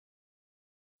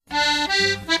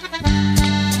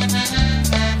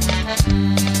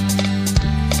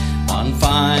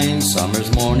fine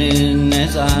summer's morning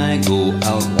as I go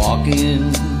out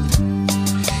walking,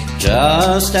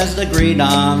 just as the grey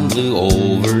dawn blew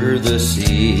over the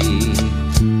sea.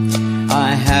 I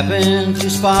happened to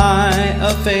spy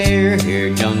a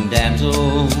fair-haired young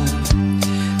damsel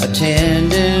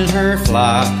attending her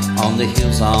flock on the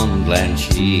hills on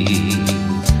Glanshee.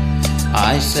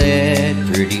 I said,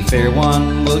 "Pretty fair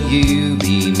one, will you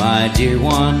be my dear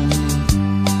one?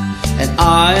 And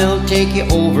I'll take you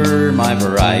over, my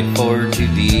bride for to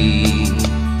be.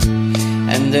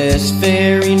 And this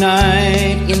very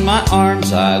night in my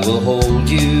arms I will hold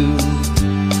you,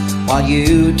 while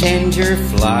you tend your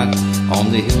flock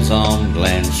on the hills on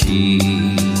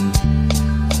Glanshee."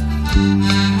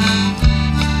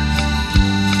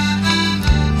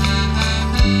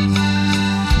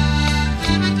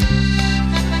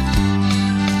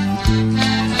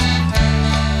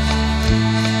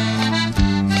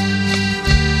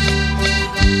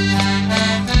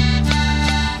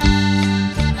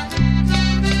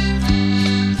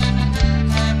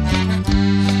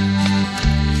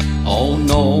 Oh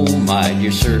no, my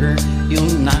dear sir,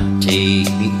 you'll not take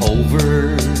me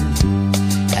over,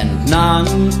 and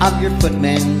none of your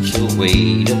footmen shall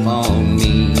wait upon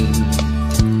me,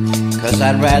 'cause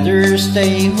I'd rather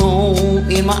stay home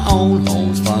in my own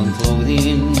homespun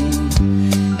clothing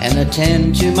and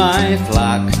attend to my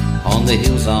flock on the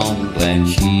hills on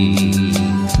Glanshee.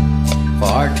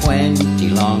 For 20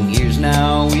 long years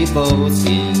now we've both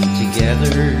been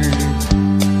together.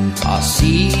 Our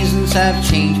seasons have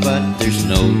changed, but there's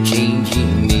no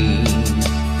changing me.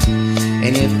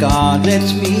 And if God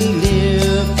lets me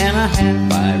live and I have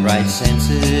my right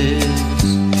senses,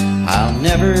 I'll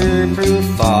never prove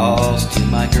false to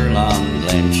my girl on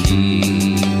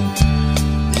Glanshee.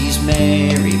 Please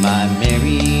Mary,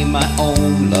 my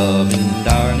own loving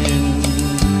darling.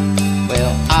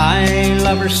 Well, I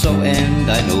love her so,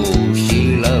 and I know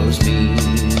she loves me.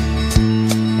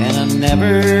 And I'll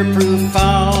never prove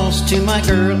false to my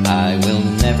girl, I will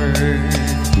never.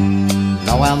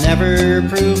 No, I'll never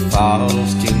prove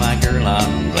false to my girl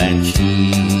on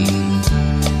Glanshee.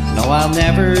 No, I'll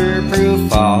never prove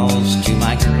false to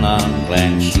my girl on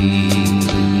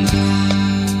Glanshee.